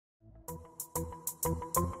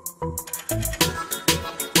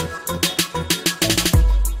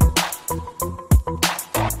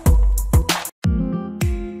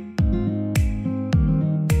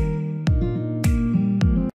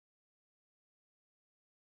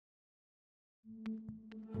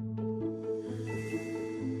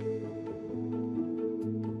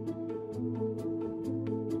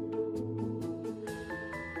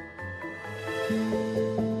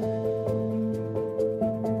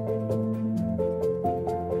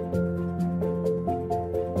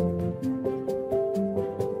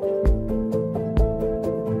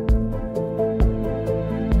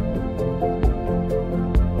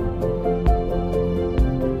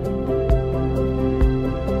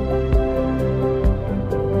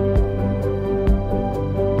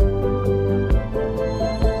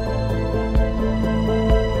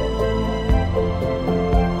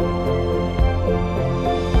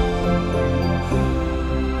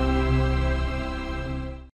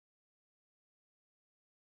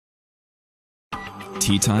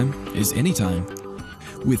Tea time is anytime.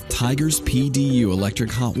 With Tiger's PDU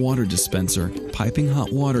electric hot water dispenser, piping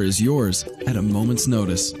hot water is yours at a moment's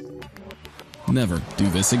notice. Never do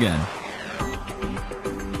this again.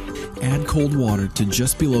 Add cold water to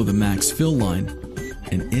just below the max fill line,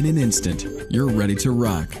 and in an instant, you're ready to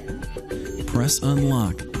rock. Press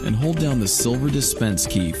unlock and hold down the silver dispense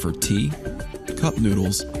key for tea, cup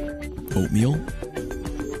noodles, oatmeal,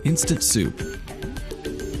 instant soup,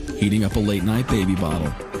 heating up a late-night baby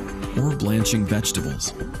bottle, or blanching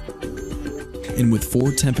vegetables. And with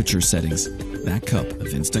 4 temperature settings, that cup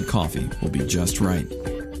of instant coffee will be just right.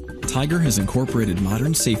 Tiger has incorporated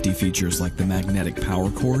modern safety features like the magnetic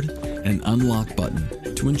power cord and an unlock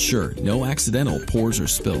button to ensure no accidental pours or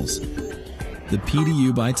spills. The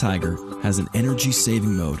PDU by Tiger has an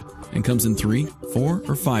energy-saving mode and comes in 3, 4,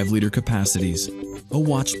 or 5 liter capacities. A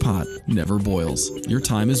watched pot never boils. Your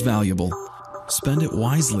time is valuable. Spend it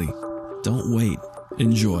wisely. Don't wait.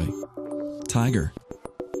 Enjoy. Tiger.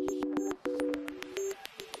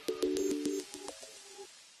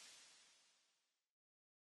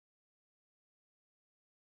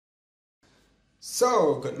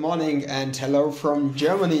 So, good morning and hello from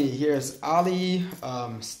Germany. Here's Ali,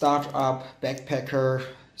 startup, backpacker,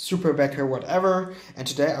 super backer, whatever. And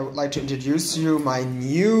today I would like to introduce you my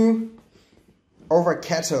new over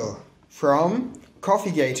kettle from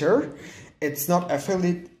Coffee Gator. It's not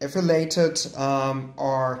affiliated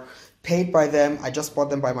or paid by them. I just bought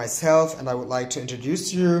them by myself, and I would like to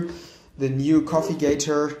introduce you the new Coffee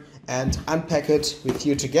Gator and unpack it with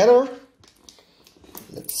you together.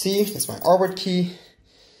 Let's see, that's my Orbit key,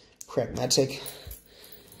 pragmatic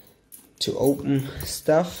to open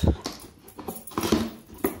stuff.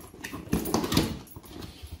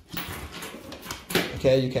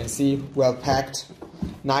 Okay, you can see, well packed,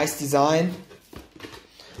 nice design.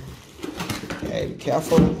 Okay, be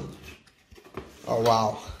careful. Oh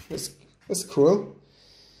wow, this is cool.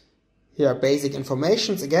 Here are basic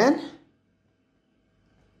informations again.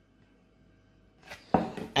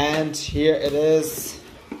 And here it is.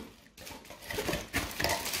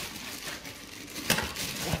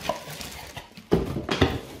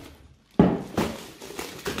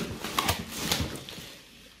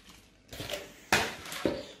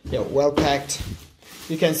 Yeah, well packed.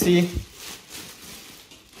 You can see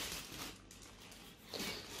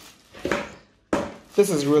this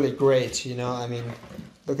is really great, you know, I mean,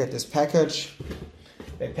 look at this package.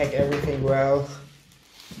 They pack everything well.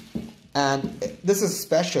 And this is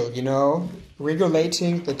special, you know,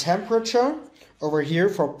 regulating the temperature over here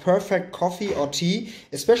for perfect coffee or tea,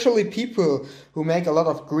 especially people who make a lot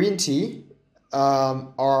of green tea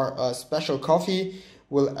or special coffee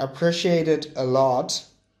will appreciate it a lot,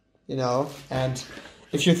 you know. And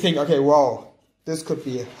if you think, okay, wow, this could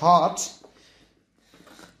be hot,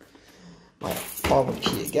 my forward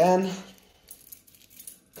key again.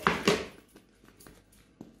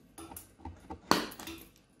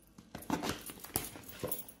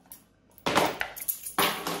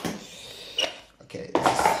 Okay,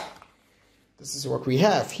 this is what we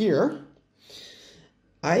have here.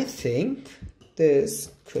 I think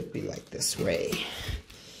this could be like this way.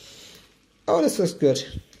 Oh, this looks good.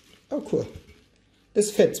 Oh, cool.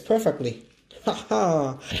 This fits perfectly.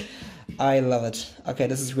 Haha, I love it. Okay,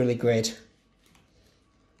 this is really great.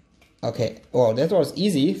 Okay, well, that was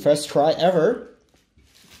easy. First try ever.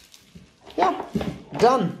 Yeah,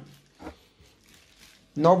 done.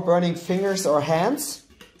 No burning fingers or hands.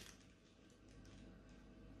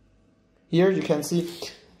 Here you can see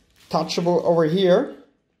touchable over here,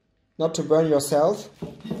 not to burn yourself.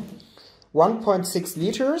 1.6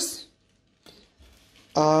 liters.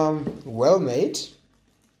 Well made.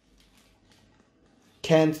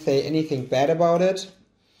 can't say anything bad about it.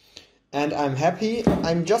 And I'm happy.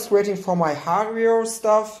 I'm just waiting for my hardware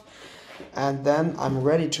stuff. And then I'm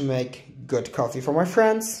ready to make good coffee for my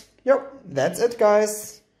friends. Yep, that's it,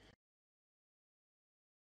 guys.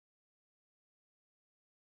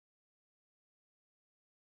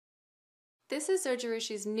 This is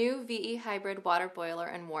Sojirushi's new VE hybrid water boiler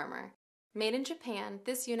and warmer. Made in Japan,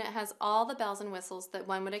 this unit has all the bells and whistles that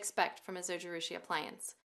one would expect from a Sojirushi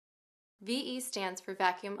appliance. VE stands for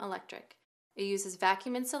vacuum electric. It uses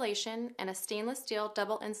vacuum insulation and a stainless steel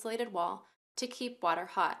double insulated wall to keep water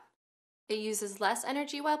hot. It uses less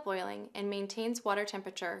energy while boiling and maintains water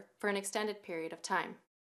temperature for an extended period of time.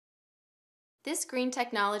 This green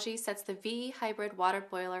technology sets the VE hybrid water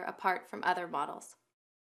boiler apart from other models.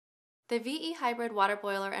 The VE hybrid water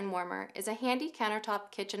boiler and warmer is a handy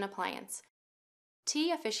countertop kitchen appliance.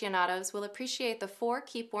 Tea aficionados will appreciate the 4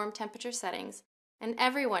 keep warm temperature settings, and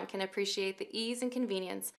everyone can appreciate the ease and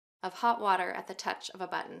convenience of hot water at the touch of a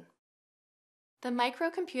button. The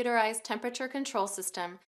microcomputerized temperature control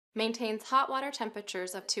system maintains hot water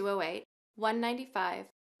temperatures of 208, 195,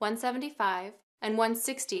 175, and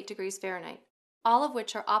 160 degrees Fahrenheit, all of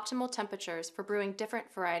which are optimal temperatures for brewing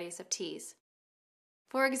different varieties of teas.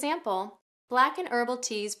 For example, black and herbal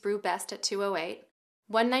teas brew best at 208,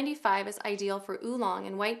 195 is ideal for oolong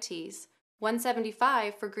and white teas,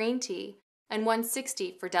 175 for green tea, and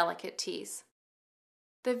 160 for delicate teas.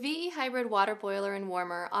 The VE hybrid water boiler and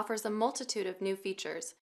warmer offers a multitude of new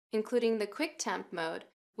features, including the quick temp mode,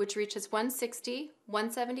 which reaches 160,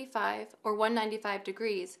 175, or 195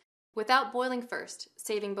 degrees without boiling first,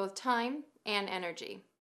 saving both time and energy.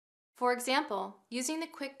 For example, using the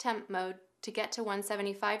quick temp mode to get to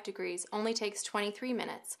 175 degrees only takes 23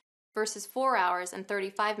 minutes versus 4 hours and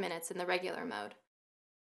 35 minutes in the regular mode.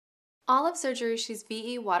 All of Sojirushi's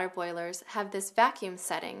VE water boilers have this vacuum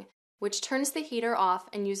setting, which turns the heater off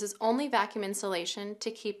and uses only vacuum insulation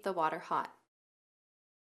to keep the water hot.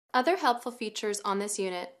 Other helpful features on this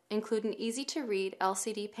unit include an easy-to-read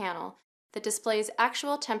LCD panel that displays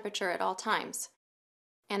actual temperature at all times,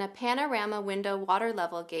 and a panorama window water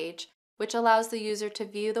level gauge which allows the user to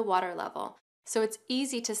view the water level, so it's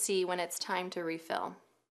easy to see when it's time to refill.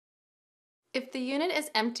 If the unit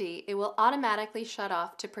is empty, it will automatically shut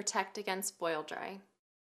off to protect against boil dry.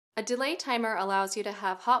 A delay timer allows you to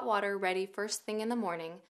have hot water ready first thing in the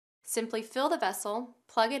morning. Simply fill the vessel,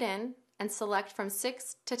 plug it in, and select from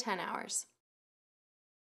 6 to 10 hours.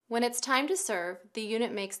 When it's time to serve, the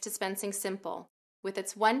unit makes dispensing simple with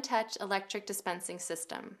its one-touch electric dispensing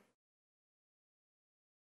system.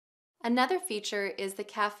 Another feature is the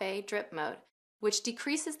cafe drip mode, which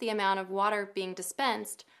decreases the amount of water being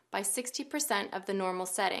dispensed by 60% of the normal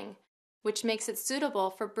setting, which makes it suitable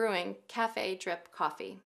for brewing cafe drip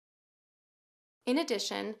coffee. In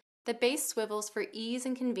addition, the base swivels for ease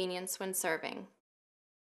and convenience when serving.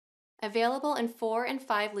 Available in 4 and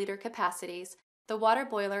 5 liter capacities, the water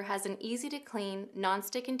boiler has an easy-to-clean,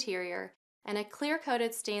 non-stick interior and a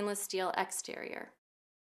clear-coated stainless steel exterior.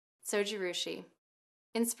 Sojirushi.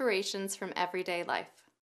 Inspirations from everyday life.